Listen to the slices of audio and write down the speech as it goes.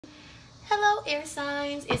Hello, air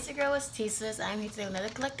signs. It's your girl, Estesis. I'm here to do another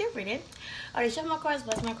collective reading. Already shuffle my cards,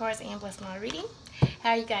 bless my cards, and bless my reading.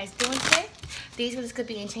 How are you guys doing today? These readings could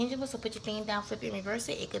be interchangeable, so put your thing down, flip it, and reverse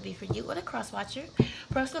it. It could be for you or the cross watcher.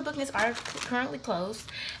 Personal bookings are currently closed.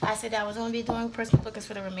 I said I was only be doing personal bookings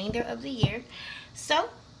for the remainder of the year. So,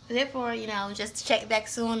 therefore, just check back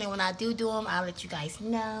soon, and when I do them, I'll let you guys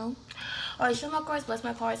know. Alright, show my cards, bless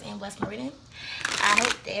my cards, and bless my reading. I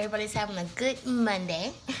hope that everybody's having a good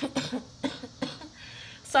Monday.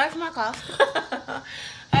 Sorry for my cough.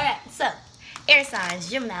 Alright, so, air signs,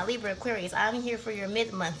 Gemini, Libra, Aquarius. I'm here for your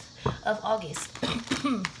mid-month of August.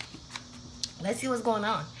 Let's see what's going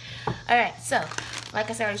on. Alright, so, like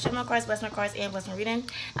I said, I already showed my cards, bless my cards, and bless my reading.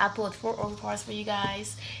 I pulled 4 oracle cards for you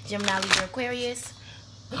guys. Gemini, Libra, Aquarius.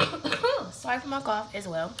 Sorry for my cough as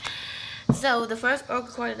well. So the first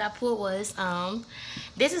oracle card that I pulled was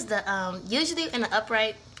this is the usually in the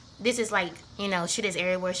upright, this is like, shit is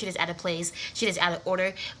everywhere, shit is out of place, shit is out of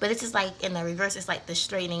order. But this is like in the reverse, it's like the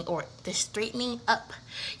straightening or the straightening up.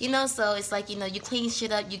 So it's like, you clean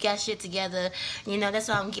shit up, you got shit together. That's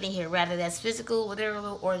what I'm getting here, rather that's physical,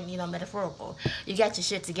 literal, or metaphorical. You got your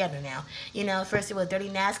shit together now. First it was dirty,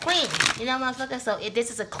 now it's clean. Motherfucker. So this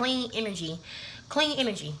is a clean energy. Clean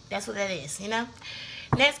energy. That's what that is,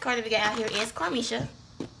 Next card that we got out here is Carmisha.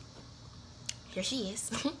 Here she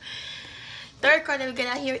is. Third card that we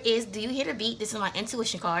got out here is Do You Hear the Beat? This is my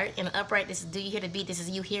intuition card. In the upright, this is Do You Hear the Beat? This is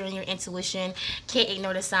you hearing your intuition. Can't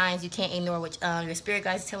ignore the signs. You can't ignore what your spirit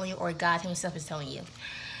guide is telling you or God himself is telling you.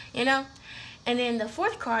 And then the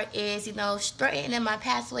fourth card is, strutting in my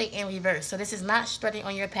pathway in reverse. So this is not strutting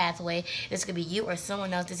on your pathway. This could be you or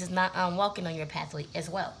someone else. This is not walking on your pathway as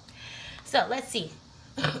well. So let's see.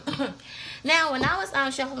 Now, when I was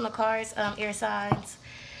shuffling the cards, air signs,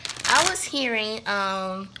 I was hearing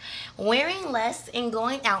wearing less and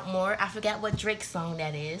going out more. I forgot what Drake song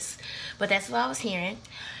that is, but that's what I was hearing.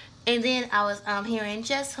 And then I was hearing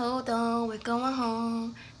just hold on, we're going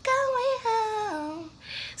home, going home.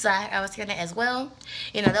 So I was hearing that as well.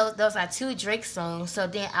 Those are 2 Drake songs. So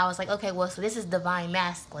then I was like, okay, well, so this is divine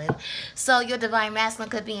masculine. So your divine masculine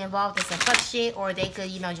could be involved in some fuck shit, or they could,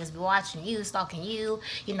 just be watching you, stalking you,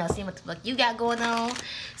 seeing what the fuck you got going on.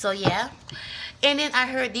 So yeah. And then I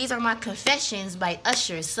heard These Are My Confessions by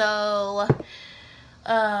Usher. So,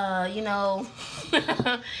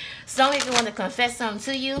 some people want to confess something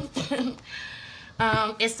to you.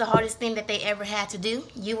 It's the hardest thing that they ever had to do.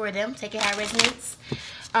 You or them. Take it how it resonates.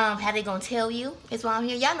 How they gonna tell you is why I'm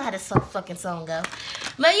here. Y'all know how this fucking song go.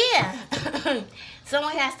 But yeah,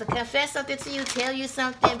 someone has to confess something to you, tell you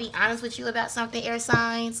something, be honest with you about something, air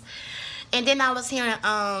signs. And then I was hearing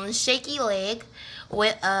shaky leg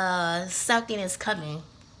with something is coming.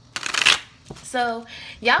 So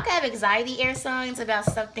y'all can have anxiety, air signs, about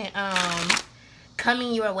something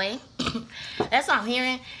coming your way. That's what I'm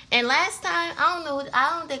hearing. And last time,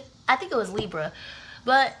 I think it was Libra.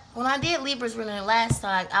 But when I did Libra's reading last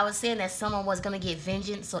time, I was saying that someone was going to get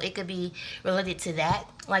vengeance. So it could be related to that.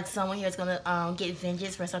 Like someone here is going to get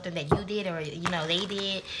vengeance for something that you did or, they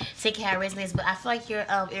did. Take it how it resonates. But I feel like your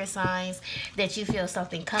air signs that you feel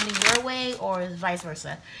something coming your way or vice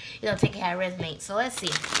versa. Take it how it resonates. So let's see.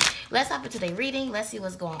 Let's hop into the reading. Let's see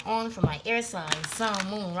what's going on for my air signs. Sun,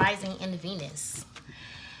 Moon, Rising, and Venus.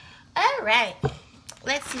 All right.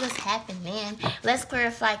 Let's see what's happening, man. Let's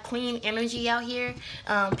clarify clean energy out here.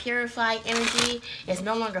 Purified energy is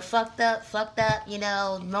no longer fucked up,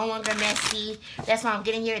 no longer messy. That's why I'm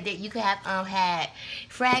getting here, that you could have had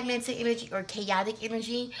fragmented energy or chaotic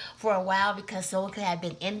energy for a while because someone could have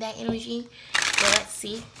been in that energy. So let's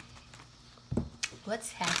see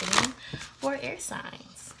what's happening for air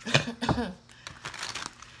signs.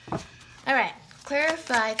 All right.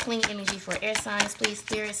 Clarify clean energy for air signs, please.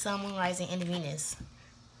 Spirit, Sun, Moon, Rising, and Venus.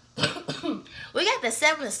 We got the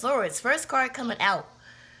 7 of Swords. First card coming out.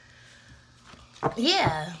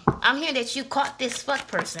 Yeah. I'm hearing that you caught this fuck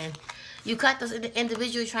person. You caught this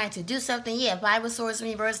individual trying to do something. Yeah, 5 of Swords in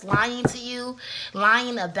reverse. Lying to you.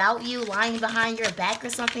 Lying about you. Lying behind your back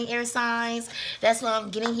or something, air signs. That's what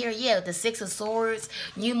I'm getting here. Yeah, the 6 of Swords.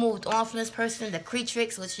 You moved on from this person. The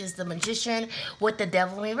Creatrix, which is the Magician, with the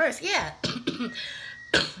Devil in reverse. Yeah.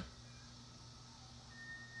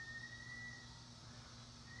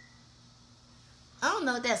 I don't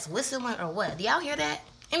know if that's whistling or what. Do y'all hear that?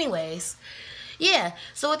 Anyways, yeah.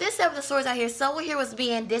 So with this 7 of Swords out here, someone here was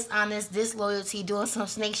being dishonest, disloyalty, doing some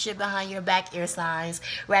snake shit behind your back, air signs.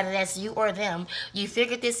 Rather that's you or them. You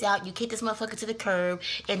figured this out. You kicked this motherfucker to the curb,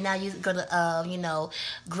 and now you're gonna,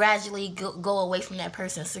 gradually go away from that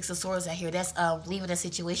person. 6 of Swords out here. That's leaving a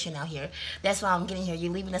situation out here. That's why I'm getting here.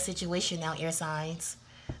 You're leaving a situation out, air signs.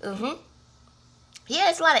 Yeah,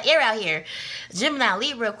 it's a lot of air out here. Gemini,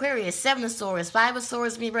 Libra, Aquarius, Seven of Swords, Five of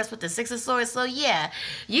Swords, reverse with the Six of Swords. So yeah,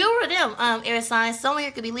 you or them, air signs. Someone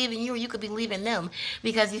here could be leaving you, or you could be leaving them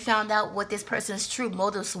because you found out what this person's true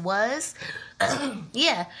motives was.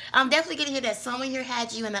 Yeah, I'm definitely getting here that someone here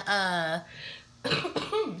had you in a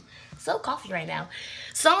so coffee right now.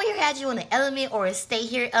 Someone here had you in an element or a state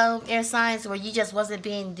here, air signs, where you just wasn't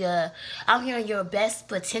being the, I'm hearing your best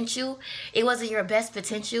potential. It wasn't your best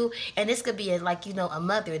potential, and this could be like, you know, a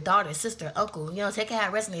mother, daughter, sister, uncle. You know, take it how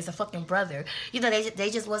it resonates, a fucking brother. You know, they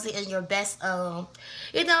just wasn't in your best.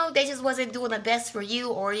 You know, they just wasn't doing the best for you,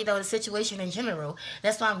 or you know, the situation in general.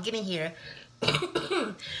 That's why I'm getting here.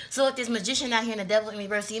 So with this magician out here in the devil in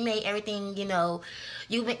reverse, you made everything, you know,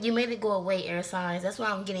 you made it go away, air signs. That's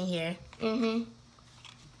why I'm getting here.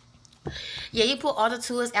 Yeah, you put all the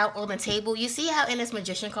tools out on the table. You see how in this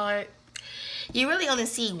magician card, you really only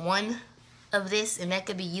see one of this, and that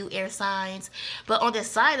could be you, air signs. But on the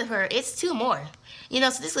side of her, it's two more. You know,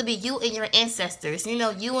 so this would be you and your ancestors. You know,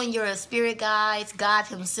 you and your spirit guides, God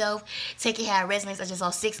himself. Take it how it resonates. I just saw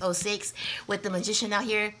 606 with the magician out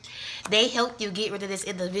here. They helped you get rid of this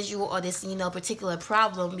individual or this, you know, particular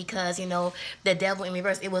problem because, you know, the devil in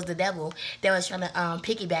reverse, it was the devil that was trying to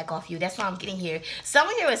piggyback off you. That's why I'm getting here.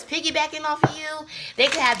 Someone here was piggybacking off of you. They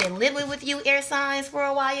could have been living with you, air signs, for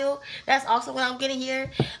a while. That's also what I'm getting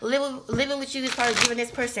here. Living with you as far as giving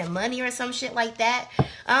this person money or some shit like that.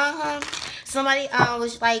 Somebody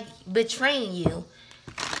was like betraying you.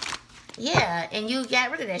 Yeah, and you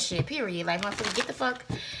got rid of that shit, period. Like, motherfucker,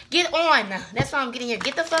 get on. That's why I'm getting here.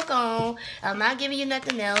 Get the fuck on. I'm not giving you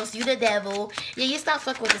nothing else. You the devil. Yeah, you stop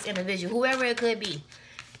fucking with this individual, whoever it could be.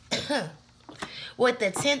 With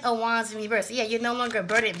the 10 of Wands in reverse. Yeah, you're no longer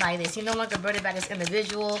burdened by this. You're no longer burdened by this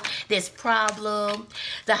individual, this problem.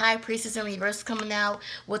 The High Priestess in reverse coming out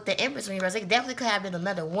with the Empress in reverse. It definitely could have been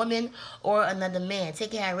another woman or another man.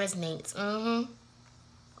 Take it how it resonates.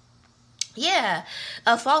 Yeah,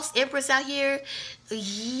 a false Empress out here.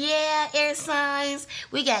 Yeah, air signs.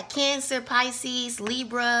 We got Cancer, Pisces,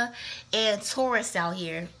 Libra, and Taurus out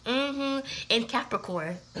here. And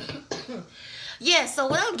Capricorn. Yeah, so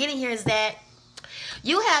what I'm getting here is that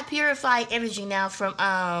you have purified energy now from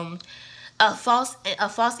a false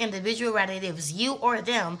individual, whether it was you or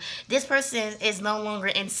them. This person is no longer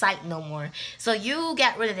in sight no more. So you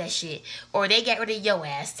got rid of that shit, or they got rid of your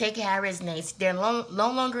ass. Take it how it resonates. They're no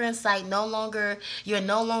longer in sight. You're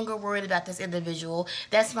no longer worried about this individual.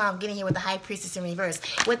 That's why I'm getting here with the High Priestess in reverse.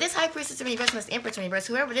 With this High Priestess in reverse and this Empress in reverse,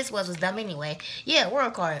 whoever this was dumb anyway. Yeah,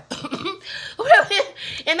 World card.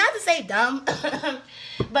 And not to say dumb,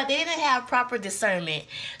 but they didn't have proper discernment.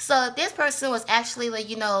 So this person was actually, like,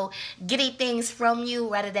 you know, getting things from you,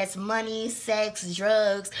 whether that's money, sex,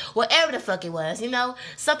 drugs, whatever the fuck it was, you know,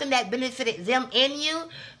 something that benefited them and you.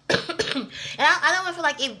 And I don't feel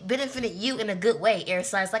like it benefited you in a good way, air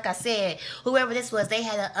signs. Like I said, whoever this was, they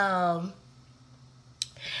had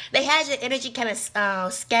your energy kind of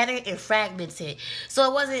scattered and fragmented. So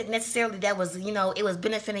it wasn't necessarily that was, you know, it was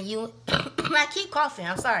benefiting you. I keep coughing,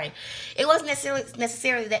 I'm sorry. It wasn't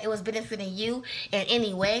necessarily that it was benefiting you in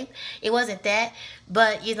any way. It wasn't that.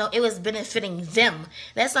 But, you know, it was benefiting them.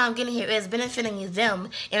 That's why I'm getting here. It's benefiting them.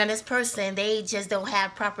 And this person, they just don't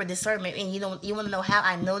have proper discernment. And you want to know how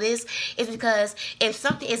I know this? It's because if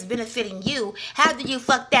something is benefiting you, how do you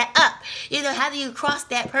fuck that up? You know, how do you cross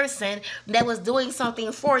that person that was doing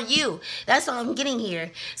something for you? That's what I'm getting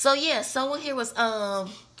here. So, yeah, someone here was,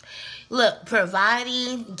 look,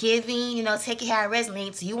 providing, giving, you know, take it how it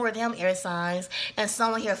resonates. You or them, air signs, and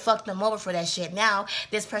someone here fucked them over for that shit. Now,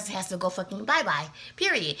 this person has to go fucking bye-bye.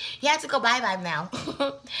 Period. You have to go bye-bye now.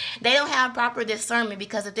 They don't have proper discernment,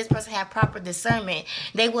 because if this person had proper discernment,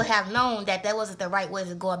 they would have known that that wasn't the right way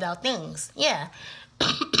to go about things. Yeah.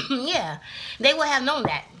 Yeah. They would have known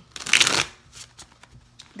that.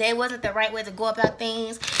 That wasn't the right way to go about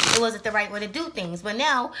things. It wasn't the right way to do things. But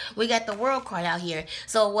now, we got the World card out here.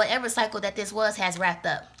 So, whatever cycle that this was has wrapped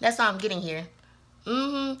up. That's all I'm getting here.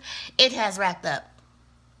 It has wrapped up.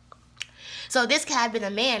 So this could have been a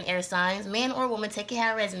man, air signs, man or woman, take it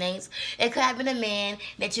how it resonates. It could have been a man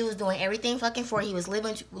that you was doing everything fucking for. He was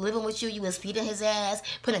living with you. You was feeding his ass,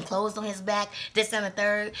 putting clothes on his back, this and the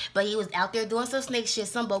third. But he was out there doing some snake shit,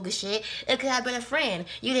 some bogus shit. It could have been a friend.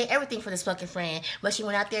 You did everything for this fucking friend. But she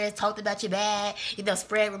went out there and talked about you bad, you know,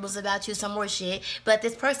 spread rumors about you, some more shit. But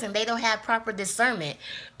this person, they don't have proper discernment.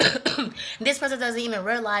 This person doesn't even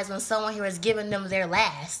realize when someone here is giving them their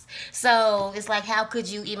last. So it's like, how could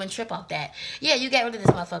you even trip off that? Yeah, you got rid of this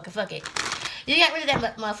motherfucker. Fuck it. You got rid of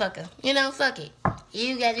that motherfucker. You know, fuck it.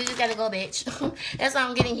 You just gotta go, bitch. That's what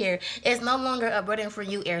I'm getting here. It's no longer a burden for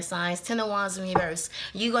you, air signs. 10 of Wands in reverse.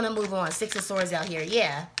 You gonna move on. 6 of Swords out here.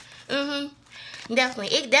 Yeah.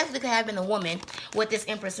 Definitely. It definitely could have been a woman with this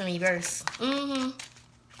Empress in reverse.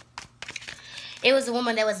 It was a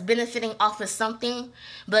woman that was benefiting off of something,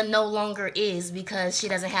 but no longer is because she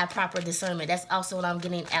doesn't have proper discernment. That's also what I'm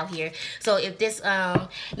getting out here. So if this woman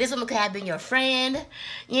could have been your friend,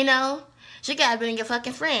 you know, she could have been your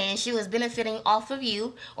fucking friend. She was benefiting off of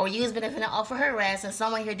you, or you was benefiting off of her ass, and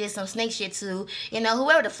someone here did some snake shit to, you know,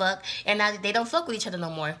 whoever the fuck, and now they don't fuck with each other no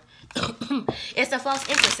more. It's a false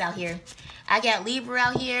Empress out here. I got Libra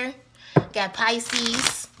out here, got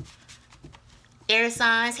Pisces, air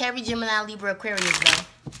signs, heavy Gemini, Libra, Aquarius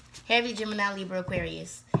though. Heavy Gemini, Libra,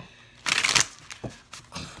 Aquarius.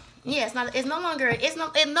 Yeah, it no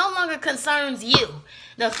longer concerns you.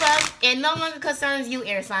 The fuck, it no longer concerns you,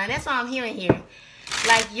 air sign. That's what I'm hearing here.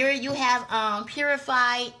 Like you have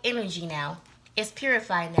purified energy now. It's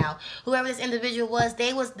purified now. Whoever this individual was,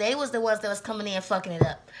 they was the ones that was coming in and fucking it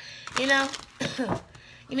up. You know?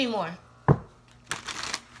 Give me more.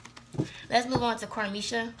 Let's move on to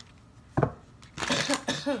Karmisha.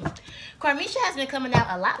 Karmisha has been coming out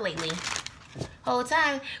a lot lately. Whole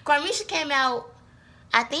time. Karmisha came out,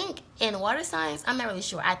 I think, in water signs. I'm not really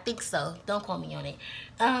sure. I think so. Don't quote me on it.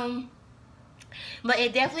 But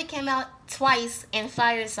it definitely came out twice in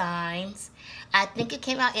fire signs. I think it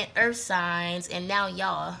came out in earth signs, and now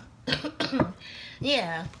y'all.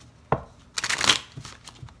 Yeah.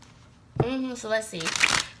 So let's see.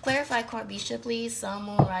 Clarify Karmisha, please. Sun,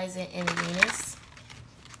 Moon, Rising, and Venus.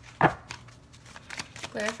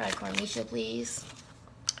 Clarify Karmisha, please.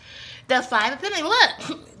 The 5 of Pentacles.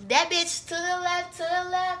 Look, that bitch to the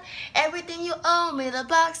left. Everything you owe me, the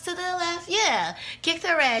box to the left. Yeah, kicked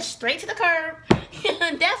her ass straight to the curb.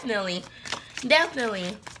 Definitely.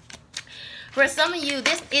 For some of you,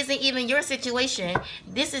 this isn't even your situation.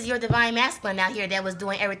 This is your divine masculine out here that was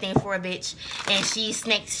doing everything for a bitch, and she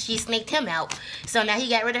snaked him out. So now he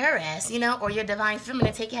got rid of her ass, you know. Or your divine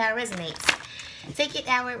feminine. Take it how it resonates. Take it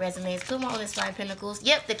how it resonates. Put more on this 5 of Pentacles.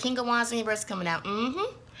 Yep, the King of Wands in reverse coming out.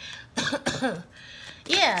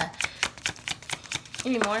 Yeah.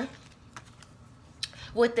 Any more?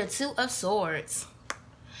 With the 2 of Swords.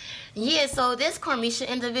 Yeah, so this Karmisha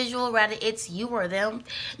individual, rather it's you or them,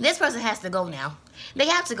 this person has to go now. They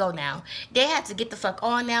have to go now. They have to get the fuck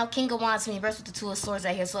on now. King of Wands in reverse with the 2 of Swords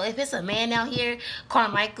out here. So if it's a man out here,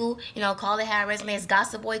 Carmichael, you know, call it how it resonates.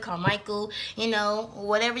 Gossip boy, Carmichael, you know,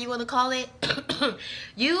 whatever you want to call it.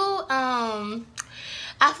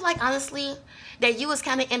 I feel like, honestly, that you was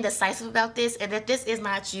kind of indecisive about this, and that this is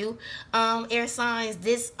not you, air signs.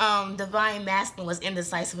 This divine masculine was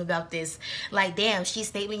indecisive about this. Like, damn, she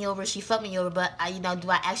snaked me over, she fucked me over, but you know, do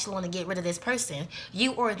I actually want to get rid of this person,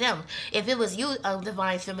 you or them? If it was you,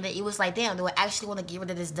 divine feminine, it was like, damn, do I actually want to get rid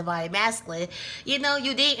of this divine masculine? You know,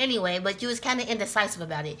 you did anyway, but you was kind of indecisive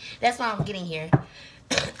about it. That's why I'm getting here.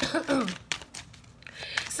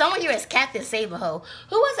 Someone here is Captain Saberho.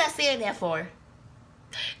 Who was I saying that for?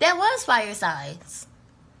 That was fire signs.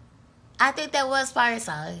 I think that was fire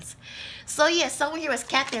signs. So yeah, someone here is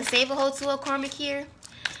Captain Saberho to a karmic here.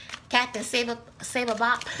 Captain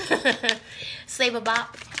Saberbop. Saberbop.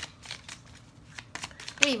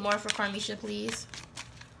 Give me more for Karmisha, please.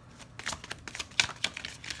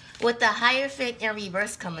 With the Hierophant in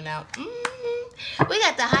reverse coming out. We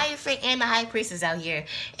got the Hierophant and the High Priestess out here.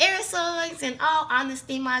 Air signs, in all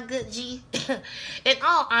honesty, my good G. In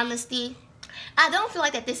all honesty, I don't feel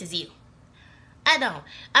like that this is you. I don't.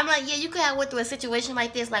 I'm like, yeah, you could have went through a situation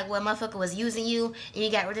like this, like where a motherfucker was using you and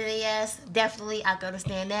you got rid of their ass. Definitely, I can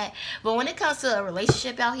understand that. But when it comes to a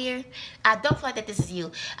relationship out here, I don't feel like that this is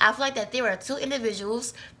you. I feel like that there are 2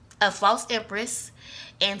 individuals, a false empress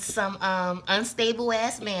and some unstable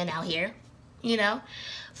ass man out here. You know?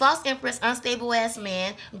 False empress, unstable ass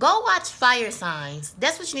man. Go watch fire signs.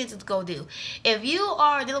 That's what you need to go do. If you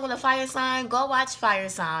are dealing with a fire sign, go watch fire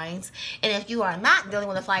signs. And if you are not dealing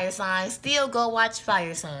with a fire sign, still go watch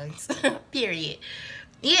fire signs. Period.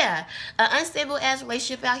 Yeah, an unstable ass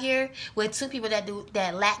relationship out here with 2 people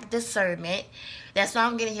that lack discernment. That's what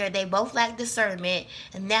I'm getting here. They both lack discernment,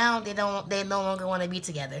 and now they no longer want to be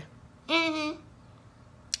together.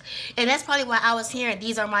 And that's probably why I was hearing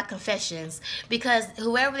these are my confessions, because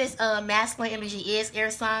whoever this masculine energy is,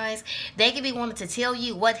 air signs, they could be wanting to tell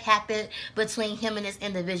you what happened between him and this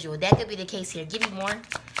individual. That could be the case here. Give me more.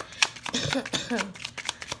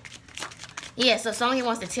 Yeah, so someone here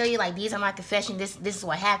wants to tell you, like, these are my confessions, this is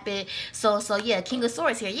what happened. So yeah, King of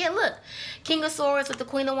Swords here. Yeah, look. King of Swords with the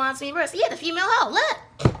Queen of Wands in reverse. Yeah, the female hoe.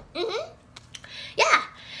 Look. Yeah.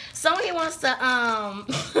 Someone here wants to I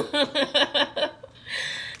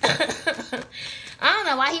don't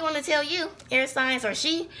know why he want to tell you, air signs, or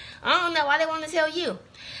she. I don't know why they want to tell you.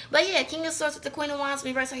 But yeah, King of Swords with the Queen of Wands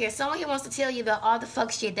reversal here. Someone here wants to tell you about all the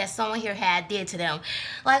fuck shit that someone here did to them.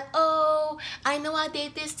 Like, oh, I know I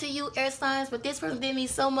did this to you, air signs, but this person did me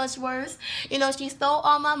so much worse. You know, she stole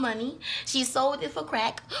all my money. She sold it for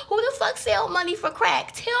crack. Who the fuck sell money for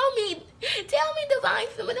crack? Tell me, Divine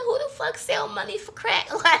Feminine, who the fuck sell money for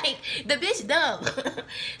crack? Like, the bitch dumb.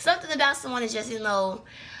 Something about someone is just, you know,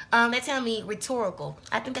 they tell me rhetorical.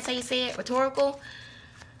 I think that's how you say it, rhetorical.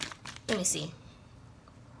 Let me see.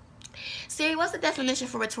 Siri, what's the definition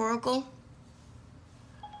for rhetorical?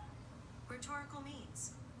 Rhetorical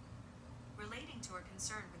means relating to or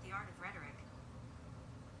concerned with the art of rhetoric.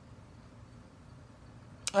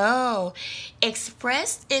 Oh,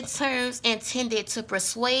 expressed in terms intended to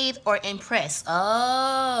persuade or impress.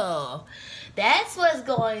 Oh, that's what's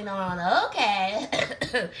going on. Okay.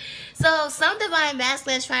 So some divine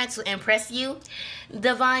masculine is trying to impress you.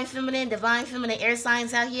 Divine feminine air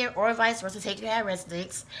signs out here, or vice versa, take your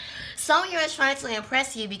residence. Some here is trying to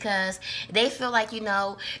impress you because they feel like, you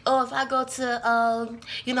know, oh, if I go to,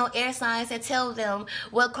 you know, air signs and tell them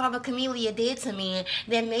what Karma Camellia did to me,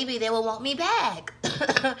 then maybe they will want me back.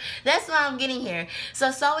 That's what I'm getting here.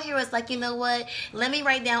 So someone here is like, you know what? Let me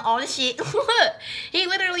write down all the shit. He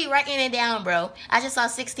literally writing it down, bro. I just saw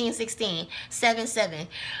 1616, 77.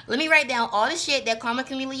 Let me write down all the shit that Karma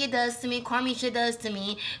Camellia does to me, Karmisha does to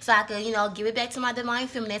me, so I could, you know, give it back to my divine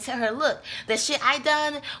feminine and tell her, look, the shit I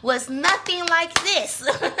done was nothing like this.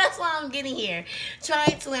 That's why I'm getting here,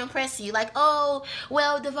 trying to impress you. Like, oh,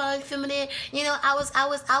 well, divine feminine, you know, I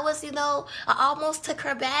was, you know, I almost took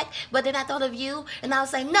her back, but then I thought of you, and I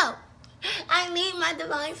was like, no, I need my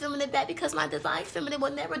divine feminine back because my divine feminine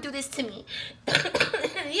will never do this to me.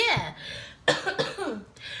 Yeah.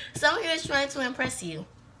 Someone here is trying to impress you.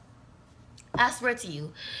 I swear to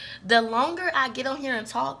you, the longer I get on here and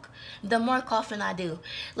talk, the more coughing I do.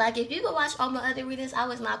 Like, if you go watch all my other readings, I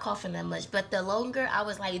was not coughing that much. But the longer I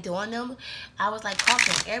was, like, doing them, I was, like,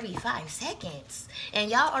 coughing every 5 seconds.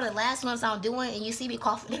 And y'all are the last ones I'm doing, and you see me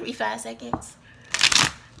coughing every 5 seconds.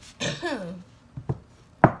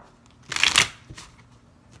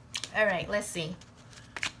 All right, let's see.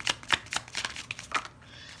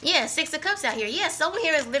 Yeah, 6 of Cups out here. Yeah, someone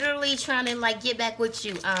here is literally trying to, like, get back with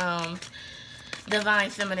you. Divine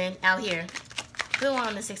feminine out here. Who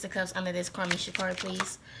on the 6 of Cups under this Karmisha card,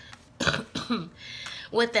 please?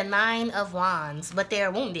 With the 9 of Wands, but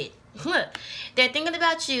they're wounded. They're thinking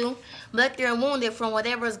about you, but they're wounded from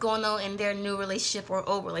whatever is going on in their new relationship or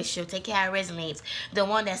old relationship. Take care how it resonates. The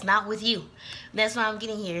one that's not with you. That's what I'm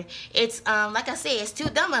getting here. It's like I said, it's 2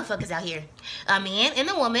 dumb motherfuckers out here. A man and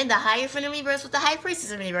a woman, the Hierophant in reverse with the High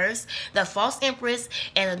Priestess in reverse, the False Empress,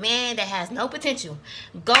 and a man that has no potential.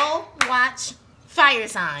 Go watch Fire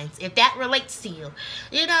Signs, if that relates to you.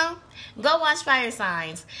 You know, go watch Fire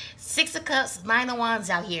Signs. 6 of Cups, 9 of Wands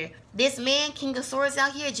out here. This man, King of Swords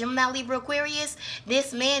out here, Gemini, Libra, Aquarius,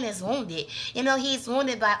 this man is wounded. You know, he's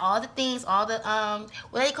wounded by all the things, all the,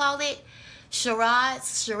 what do they call it?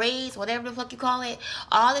 Charades, whatever the fuck you call it.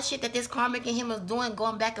 All the shit that this karmic and him was doing,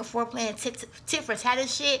 going back and forth, playing tit for tat and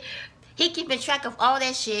shit. He keeping track of all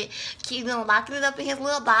that shit, keep, you know, locking it up in his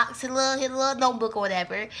little box, his little notebook or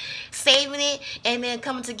whatever, saving it, and then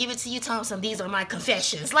coming to give it to you, telling him, these are my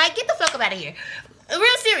confessions. Like, get the fuck up out of here.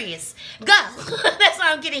 Real serious. Go. That's what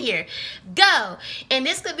I'm getting here. Go. And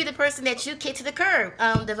this could be the person that you kicked to the curb,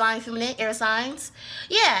 divine feminine, air signs.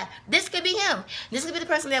 Yeah, this could be him. This could be the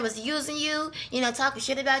person that was using you, you know, talking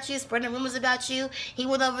shit about you, spreading rumors about you. He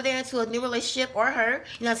went over there into a new relationship, or her,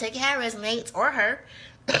 you know, take it how it resonates, or her.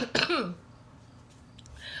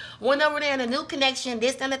 Went over there in a new connection,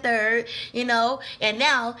 this and the third, you know, and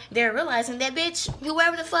now they're realizing that, bitch,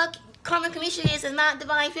 whoever the fuck Karma Commission is not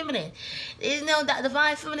divine feminine. You know, that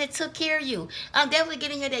divine feminine took care of you. I'm definitely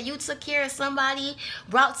getting here that you took care of somebody,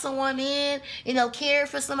 brought someone in, you know, cared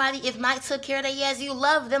for somebody. If not took care of their ass, you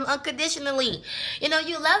love them unconditionally. You know,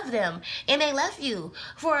 you love them, and they left you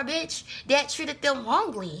for a bitch that treated them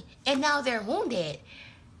wrongly, and now they're wounded.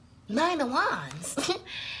 9 of Wands.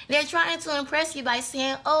 They're trying to impress you by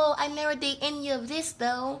saying, oh, I never did any of this,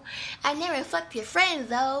 though. I never fucked your friend,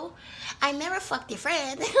 though. I never fucked your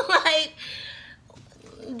friend. Like,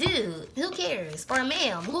 dude, who cares? Or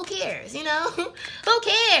ma'am, who cares, you know? Who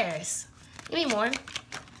cares? Give me more.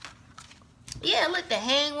 Yeah, look, the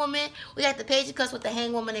Hanged Woman. We got the Page of Cups with the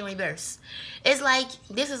Hanged Woman in reverse. It's like,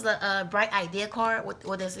 this is a bright idea card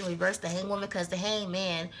with this in reverse, the Hanged Woman, because the Hanged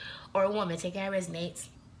Man or woman, take how it resonates.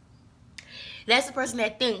 That's the person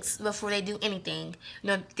that thinks before they do anything. You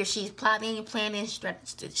know, because she's plotting, planning,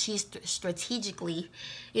 she's strategically,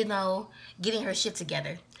 you know, getting her shit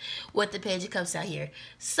together with the Page of Cups out here.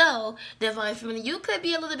 So, Divine Feminine, you could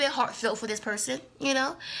be a little bit heartfelt for this person, you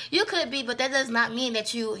know? You could be, but that does not mean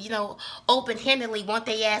that you know, open-handedly want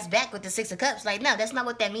their ass back with the Six of Cups. Like, no, that's not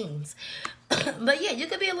what that means. But yeah, you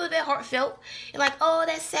could be a little bit heartfelt. You're like, oh,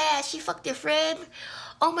 that's sad. She fucked your friend.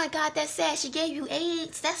 Oh my God, that's sad. She gave you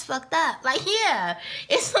AIDS. That's fucked up. Like, yeah,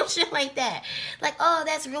 it's some shit like that. Like, oh,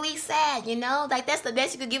 that's really sad, you know? Like, that's the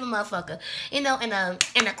best you could give a motherfucker. You know, in a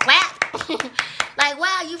clap. Like,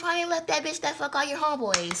 wow, you probably left that bitch that fuck all your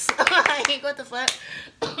homeboys. Like, what the fuck?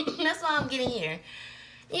 That's why I'm getting here.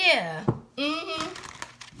 Yeah.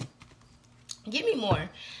 Give me more.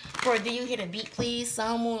 For Do You Hear the Beat, please?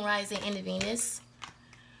 Sun, Moon, Rising, and Venus.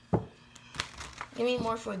 Give me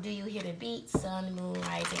more for Do You Hear the Beat? Sun, Moon,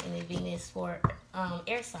 Rising, and Venus for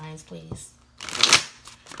air signs, please.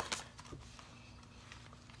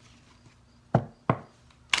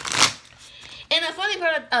 And the funny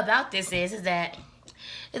part about this is that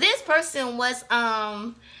this person was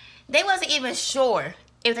they wasn't even sure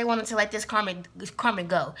if they wanted to let this karmic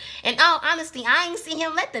go. And all honesty, I ain't seen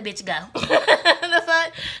him let the bitch go. The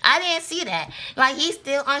fuck? I didn't see that. Like, he's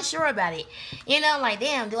still unsure about it. You know, like,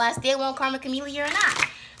 damn, do I still want Karmic Chameleon or not?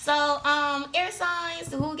 So, air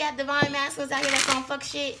signs who got divine masculines out here that's gonna fuck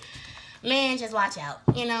shit, man, just watch out.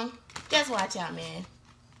 You know? Just watch out, man.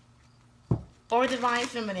 Or divine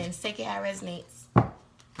feminines. Take it how it resonates.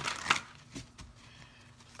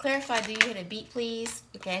 Clarify, do you hear the beat, please?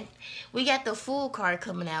 Okay. We got the Fool card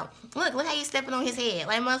coming out. Look how you stepping on his head.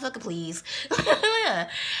 Like, motherfucker, please. Yeah.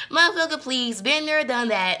 Motherfucker, please. Been there, done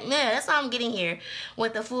that. Yeah, that's how I'm getting here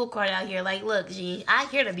with the Fool card out here. Like, look, G, I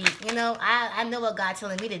hear the beat. You know, I know what God's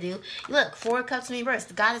telling me to do. Look, 4 cups in reverse.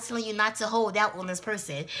 God is telling you not to hold out on this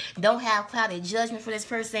person. Don't have clouded judgment for this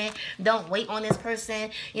person. Don't wait on this person.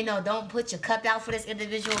 You know, don't put your cup out for this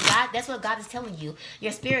individual. God, that's what God is telling you.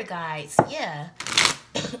 Your spirit guides. Yeah.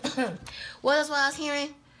 What else was I was hearing?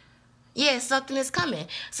 Yeah, something is coming.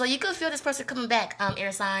 So you could feel this person coming back,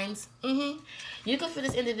 air signs. You could feel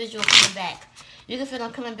this individual coming back. You can feel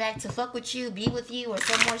them coming back to fuck with you, be with you, or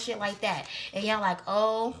some more shit like that. And y'all like,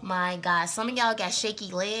 oh my God. Some of y'all got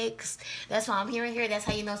shaky legs. That's what I'm hearing here. That's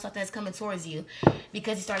how you know something is coming towards you.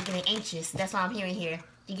 Because you start getting anxious. That's what I'm hearing here.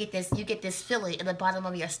 You get this feeling in the bottom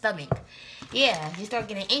of your stomach. Yeah, you start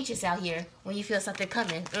getting anxious out here when you feel something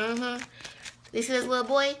coming. You see this little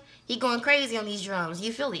boy? He going crazy on these drums.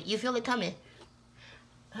 You feel it. You feel it coming.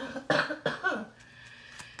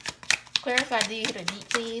 Clarify, do you hear the beat,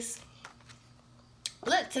 please?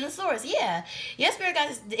 Look, Ten of Swords. Yeah. Your spirit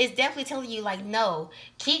guide is definitely telling you, like, no.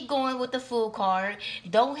 Keep going with the Fool card.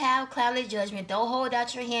 Don't have clouded judgment. Don't hold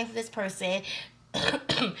out your hand for this person.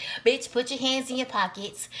 Bitch, put your hands in your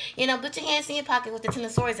pockets. You know, put your hands in your pocket with the Ten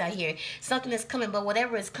of Swords out here. Something is coming, but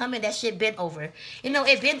whatever is coming, that shit bent over. You know,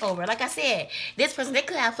 it bent over. Like I said, this person, they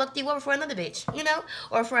could have fucked you over for another bitch, you know,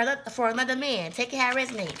 or for another man. Take it how it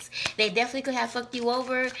resonates. They definitely could have fucked you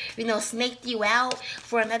over, you know, snaked you out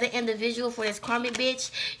for another individual, for this karmic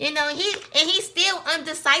bitch. You know, he's still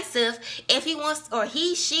undecisive if he wants, or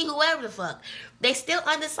he, she, whoever the fuck. They still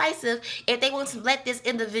undecisive if they want to let this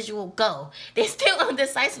individual go. They're still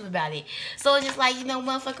undecisive about it. So it's just like, you know,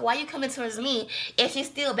 motherfucker, why you coming towards me if she's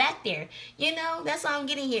still back there? You know, that's all I'm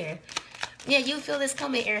getting here. Yeah, you feel this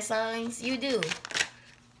coming, air signs. You do.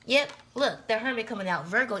 Yep. Look, the Hermit coming out.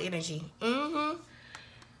 Virgo energy.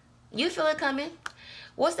 You feel it coming.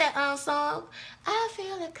 What's that song? I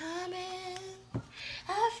feel it coming.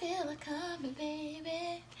 I feel it coming,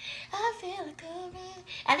 baby. I feel it coming.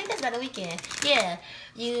 I think that's by The Weeknd. Yeah.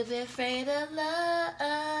 You've been afraid of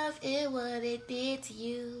love and what it did to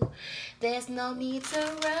you. There's no need to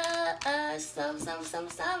rush. Some.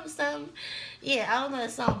 Yeah, I don't know the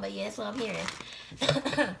song, but yeah, that's what I'm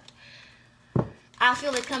hearing. I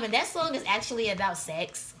feel it coming. That song is actually about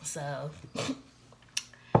sex, so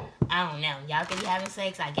I don't know. Y'all could be having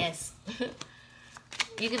sex, I guess.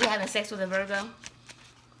 You could be having sex with a Virgo.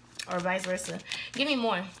 Or vice versa. Give me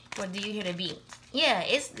more. What do you hear the beat? Yeah,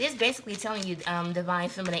 it's basically telling you divine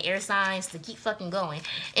feminine air signs to keep fucking going.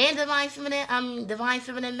 And divine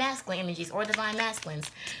feminine masculine energies or divine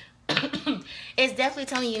masculines. It's definitely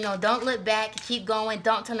telling you, you know, don't look back, keep going,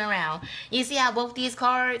 don't turn around. You see how both these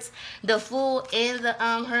cards, the Fool and the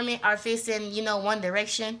Hermit, are facing, you know, one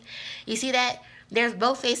direction? You see that? They're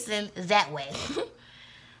both facing that way.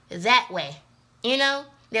 That way. You know?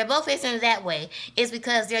 They're both facing that way. It's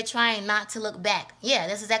because they're trying not to look back. Yeah,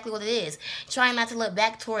 that's exactly what it is. Trying not to look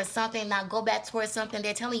back towards something, not go back towards something.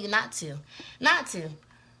 They're telling you not to. Not to.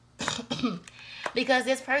 Because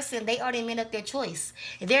this person, they already made up their choice.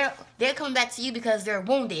 They're coming back to you because they're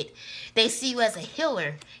wounded. They see you as a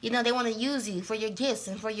healer. You know, they want to use you for your gifts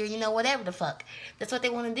and for your, you know, whatever the fuck. That's what they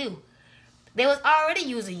want to do. They was already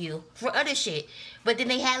using you for other shit, but then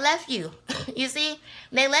they had left you. You see,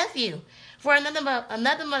 they left you for another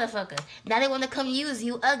motherfucker. Now they want to come use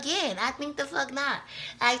you again. I think the fuck not.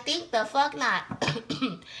 I think the fuck not.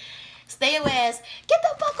 Stay your ass. Get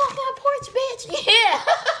the fuck off my porch, bitch. Yeah.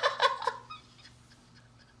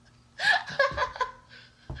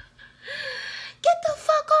 Get the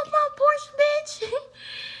fuck off my porch, bitch.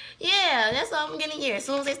 Yeah, that's all I'm getting here. As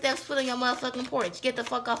soon as they step foot on your motherfucking porch, get the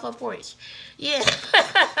fuck off her porch. Yeah.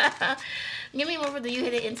 Give me more. Do you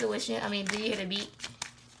hit an intuition? I mean, do you hit a beat?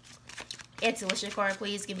 Intuition card,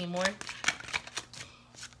 please. Give me more.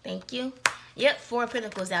 Thank you. Yep, 4 of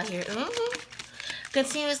Pentacles out here.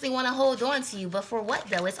 Continuously want to hold on to you, but for what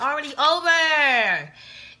though? It's already over.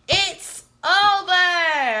 It's over.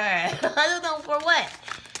 I don't know for what.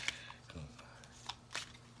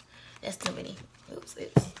 That's too many. Oops.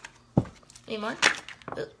 Any more?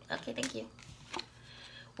 Oops. Okay, thank you.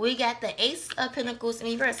 We got the Ace of Pentacles in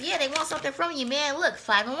reverse. Yeah, they want something from you, man. Look,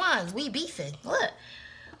 5 of Wands. We beefing. Look.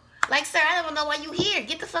 Like, sir, I don't know why you here.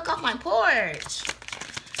 Get the fuck off my porch.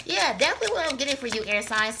 Yeah, definitely what I'm getting for you, air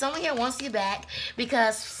signs. Someone here wants you back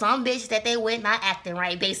because some bitch that they with not acting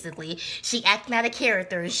right, basically. She acting out of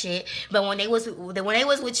character and shit. But when they was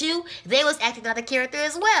with you, they was acting out of character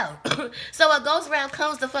as well. So what goes around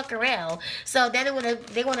comes the fuck around. So then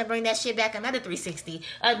they wanna bring that shit back another 360,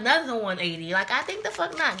 another 180. Like, I think the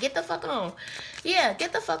fuck not. Get the fuck on. Yeah,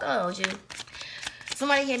 get the fuck on, Ju.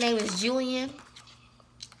 Somebody here name is Julian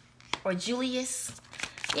or Julius.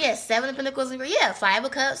 Yeah, 7 of Pentacles. Yeah, 5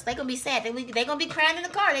 of Cups. They gonna be sad. They gonna be crying in the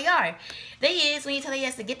car. They are. They is when you tell their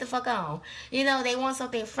ass to get the fuck on. You know, they want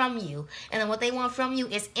something from you. And then what they want from you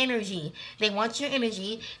is energy. They want your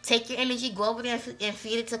energy. Take your energy, go over there and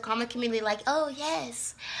feed it to common community like, oh,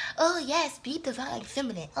 yes. Oh, yes. Be divine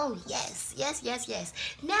feminine. Oh, yes. Yes, yes, yes.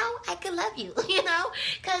 Now I can love you, you know,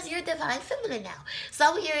 because you're divine feminine now.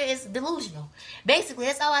 So here is delusional. Basically,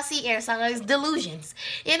 that's all I see, air signs, delusions.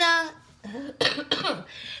 You know,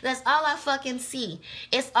 that's all I fucking see.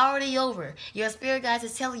 It's already over. Your spirit guides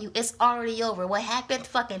is telling you it's already over. What happened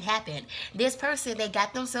fucking happened. This person, they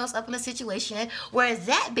got themselves up in a situation where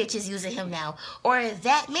that bitch is using him now, or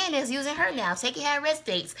that man is using her now, taking her rest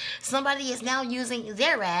dates. Somebody is now using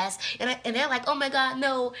their ass, and they're like, oh my god,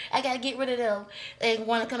 no, I gotta get rid of them, and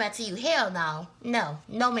want to come back to you. Hell no.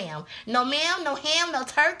 No ma'am, no ma'am, no ham, no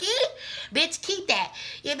turkey. Bitch, keep that.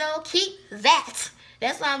 You know, keep that.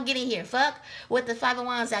 That's what I'm getting here. Fuck with the 5 of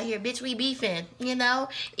Wands out here. Bitch, we beefing, you know?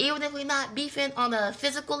 Even if we not beefing on a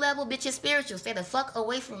physical level, bitch, it's spiritual. Stay the fuck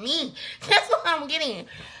away from me. That's what I'm getting.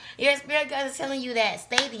 Your spirit guide is telling you that.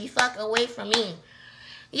 Stay the fuck away from me.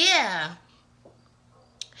 Yeah.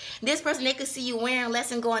 This person, they could see you wearing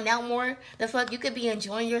less and going out more. The fuck, you could be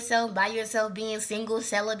enjoying yourself, by yourself, being single,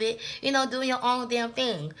 celibate, you know, doing your own damn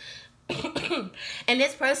thing. And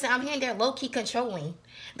this person, I'm hearing they're low-key controlling.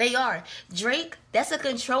 They are. Drake, that's a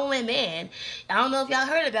controlling man. I don't know if y'all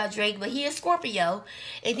heard about Drake, but he is Scorpio,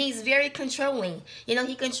 and he's very controlling. You know,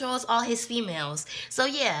 he controls all his females. So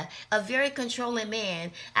yeah, a very controlling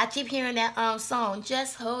man. I keep hearing that song,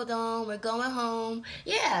 Just Hold On, We're Going Home.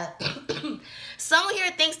 Yeah. Someone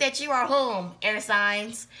here thinks that you are home, air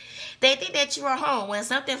signs. They think that you are home. When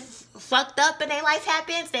something fucked up in their life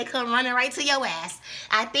happens, they come running right to your ass.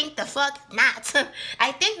 I think the fuck not.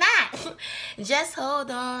 I think not. Just hold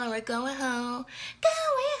on, we're going home.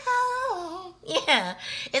 Going home. Yeah.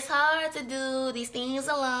 It's hard to do these things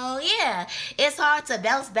alone. Yeah. It's hard to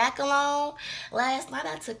bounce back alone. Last night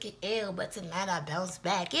I took an L, but tonight I bounced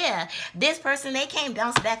back. Yeah. This person, they can't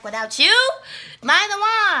bounce back without you. Mind the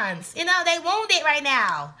Wands. You know, they wounded right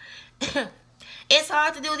now. It's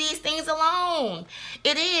hard to do these things alone.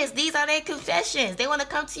 It is. These are their confessions. They want to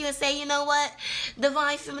come to you and say, you know what?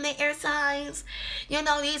 Divine feminine air signs. You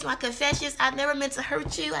know, these are my confessions. I never meant to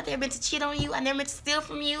hurt you. I never meant to cheat on you. I never meant to steal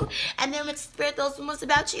from you. I never meant to spread those rumors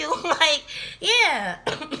about you. Like, yeah.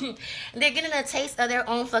 They're getting a taste of their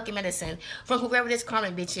own fucking medicine from whoever this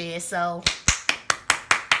karmic bitch is. So...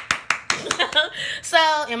 So,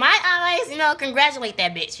 in my eyes, you know, congratulate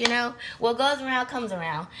that bitch, you know. What goes around comes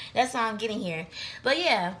around. That's how I'm getting here. But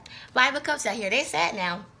yeah, 5 of Cups out here. They sad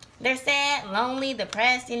now. They're sad, lonely,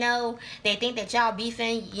 depressed, you know. They think that y'all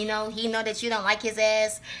beefing, you know. He know that you don't like his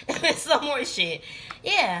ass. Some more shit.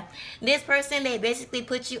 Yeah. This person, they basically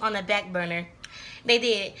put you on the back burner. They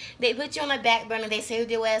did. They put you on the back burner. They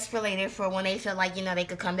saved your ass for later, for when they feel like, you know, they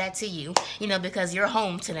could come back to you, you know, because you're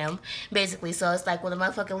home to them, basically. So it's like when a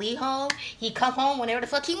motherfucker leave home, he come home whenever the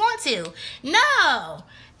fuck he want to. No,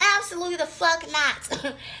 absolutely the fuck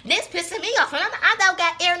not. This pissing me off. And I don't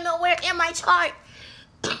got air nowhere in my chart.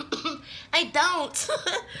 I don't.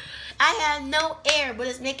 I have no air, but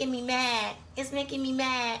it's making me mad. It's making me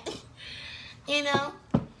mad. You know?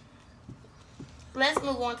 Let's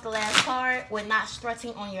move on to the last part with not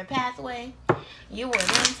strutting on your pathway. You will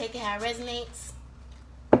then take it how it resonates.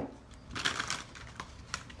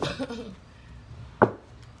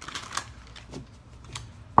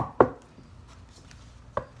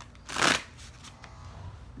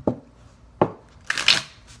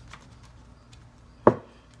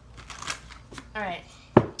 Alright,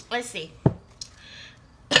 let's see.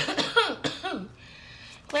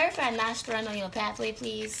 Clarify not strutting on your pathway,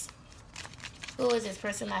 please. Who is this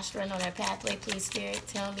person not strutting on their pathway? Please, Spirit,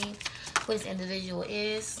 tell me who this individual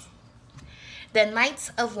is. The Knights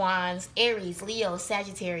of Wands, Aries, Leo,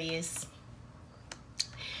 Sagittarius.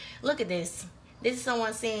 Look at this. This is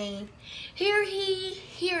someone saying, hear he,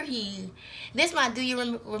 hear he. This might do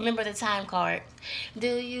you remember the time card. Do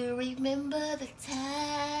you remember the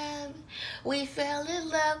time we fell in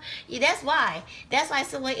love? Yeah, that's why. That's why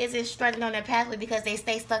someone isn't strutting on their pathway, because they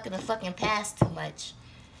stay stuck in the fucking past too much.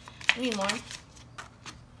 Need more.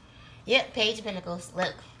 Yep, Page of Pentacles.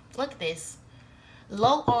 Look at this.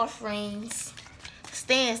 Low offerings,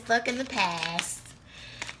 staying stuck in the past.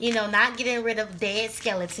 You know, not getting rid of dead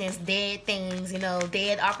skeletons, dead things, you know,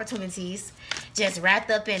 dead opportunities. Just wrapped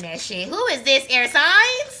up in that shit. Who is this, air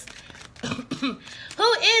signs?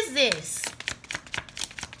 Who is this?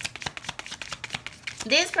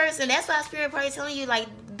 This person, that's why Spirit probably telling you, like,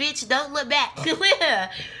 bitch, don't look back.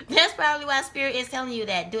 That's probably why Spirit is telling you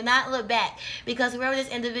that. Do not look back. Because whoever this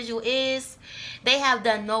individual is, they have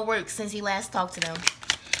done no work since you last talked to them.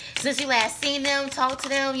 Since you last seen them, talked to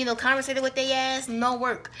them, you know, conversated with their ass, no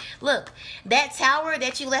work. Look, that tower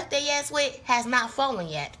that you left their ass with has not fallen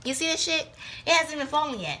yet. You see this shit? It hasn't even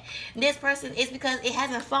fallen yet. This person, it's because it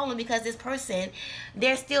hasn't fallen because this person,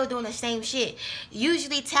 they're still doing the same shit.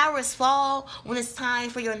 Usually towers fall when it's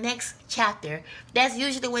time for your next chapter. That's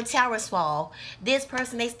usually when towers fall. This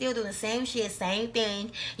person, they still doing the same shit, same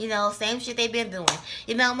thing, you know, same shit they've been doing.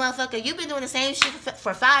 You know, motherfucker, you've been doing the same shit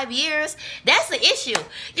for 5 years. That's the issue.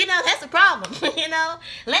 You know, that's the problem. You know,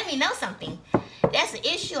 let me know something. That's an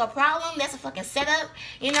issue, a problem. That's a fucking setup.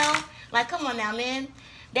 You know, like, come on now, man.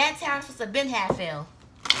 That tower's supposed to been half fail.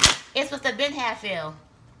 It's supposed to been half fail.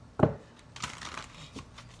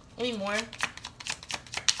 Any more?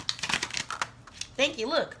 Thank you.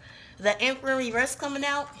 Look, the Emperor reverse coming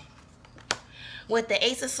out with the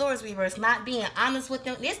Ace of Swords reverse, not being honest with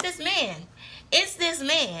them. It's this man. It's this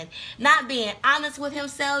man not being honest with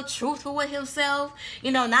himself, truthful with himself, you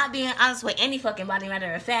know, not being honest with any fucking body,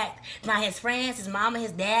 matter of fact. Not his friends, his mama,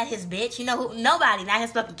 his dad, his bitch, you know, nobody, not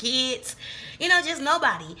his fucking kids, you know, just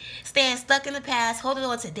nobody. Staying stuck in the past, holding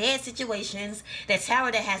on to dead situations, the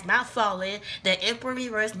tower that has not fallen, the Emperor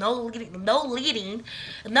reverse, no leading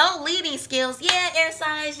skills. Yeah, air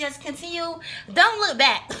signs, just continue. Don't look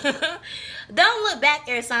back. Don't look back,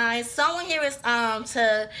 air signs. Someone here is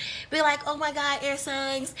to be like, oh my God, air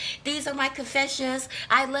signs, these are my confessions.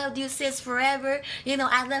 I loved you since forever. You know,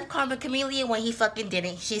 I left Karma Chameleon when he fucking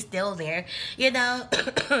didn't. She's still there. You know,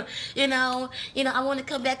 you know, I want to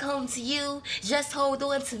come back home to you. Just hold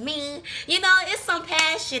on to me. You know, it's some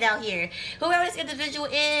past shit out here. Whoever this individual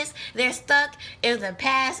is, they're stuck in the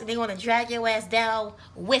past and they want to drag your ass down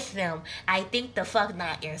with them. I think the fuck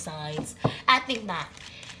not, air signs. I think not.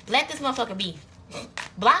 Let this motherfucker be.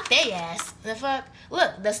 Block their ass. The fuck?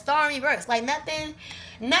 Look, the star reverse. Like nothing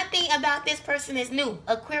about this person is new.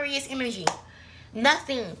 Aquarius energy.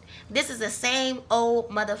 Nothing. This is the same old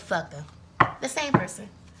motherfucker. The same person.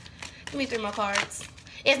 Give me 3 more cards.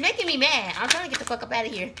 It's making me mad. I'm trying to get the fuck up out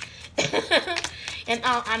of here. In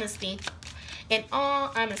all honesty. In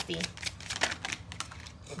all honesty.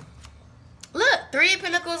 Look, 3 of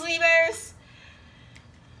Pentacles reverse.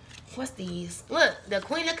 What's these? Look, the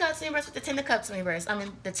Queen of Cups in reverse with the 10 of Cups in reverse. I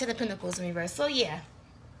mean, the 10 of Pentacles in reverse. So, yeah.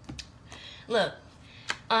 Look.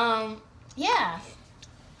 Yeah.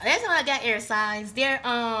 That's how I got air signs. They're,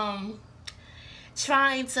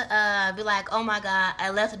 trying to be like, oh my God,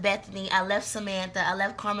 I left Bethany, I left Samantha, I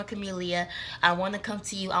left Karma Camellia. I want to come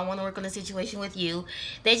to you. I want to work on the situation with you.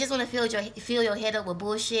 They just want to fill your head up with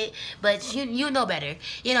bullshit, but you know better.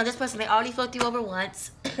 You know, this person, they already fucked you over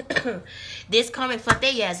once. This karma fucked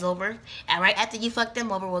their ass over, and right after you fuck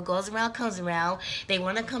them over, what goes around comes around. They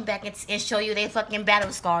want to come back and show you they fucking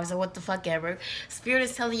battle scars or what the fuck ever. Spirit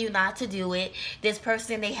is telling you not to do it. This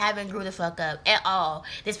person, they haven't grew the fuck up at all.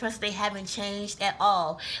 This person, they haven't changed at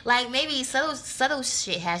all. Like, maybe subtle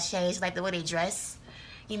shit has changed, like the way they dress.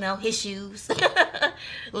 You know, his shoes.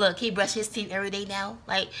 Look, he brushes his teeth every day now.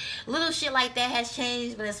 Like, little shit like that has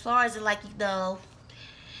changed. But as far as, like,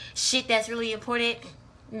 shit that's really important,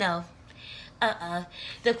 no.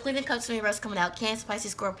 The Queen of Cups in reverse coming out. Cancer,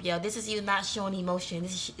 Pisces, Scorpio. This is you not showing emotion.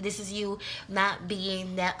 This is you not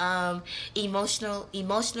being that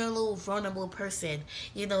emotional, vulnerable person.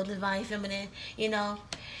 You know, divine feminine. You know.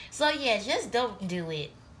 So yeah, just don't do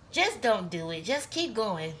it. Just don't do it. Just keep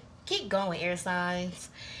going. Keep going, air signs.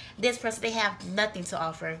 This person, they have nothing to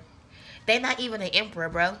offer. They're not even an emperor,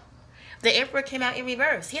 bro. The emperor came out in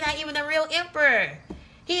reverse. He's not even a real emperor.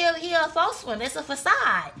 He a false one. It's a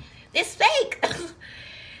facade. It's fake.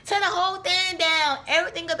 Turn the whole thing down.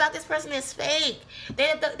 Everything about this person is fake.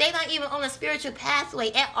 They're not even on a spiritual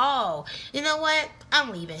pathway at all. You know what?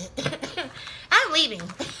 I'm leaving. I'm leaving.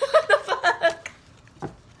 What the fuck?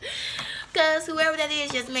 Because whoever that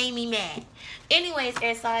is just made me mad. Anyways,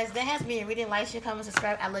 air signs, that has been a reading. Like, share, comment,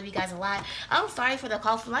 subscribe. I love you guys a lot. I'm sorry for the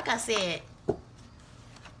coughing. Like I said,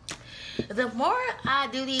 the more I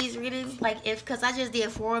do these readings, like, because I just did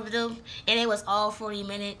 4 of them and it was all 40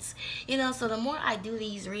 minutes, you know, so the more I do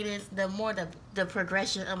these readings, the more the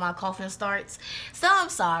progression of my coughing starts. So I'm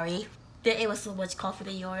sorry that it was so much coughing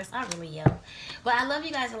than yours. I really am. But I love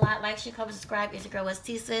you guys a lot. Like, share, comment, subscribe. It's your girl, West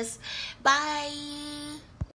T, sis. Bye.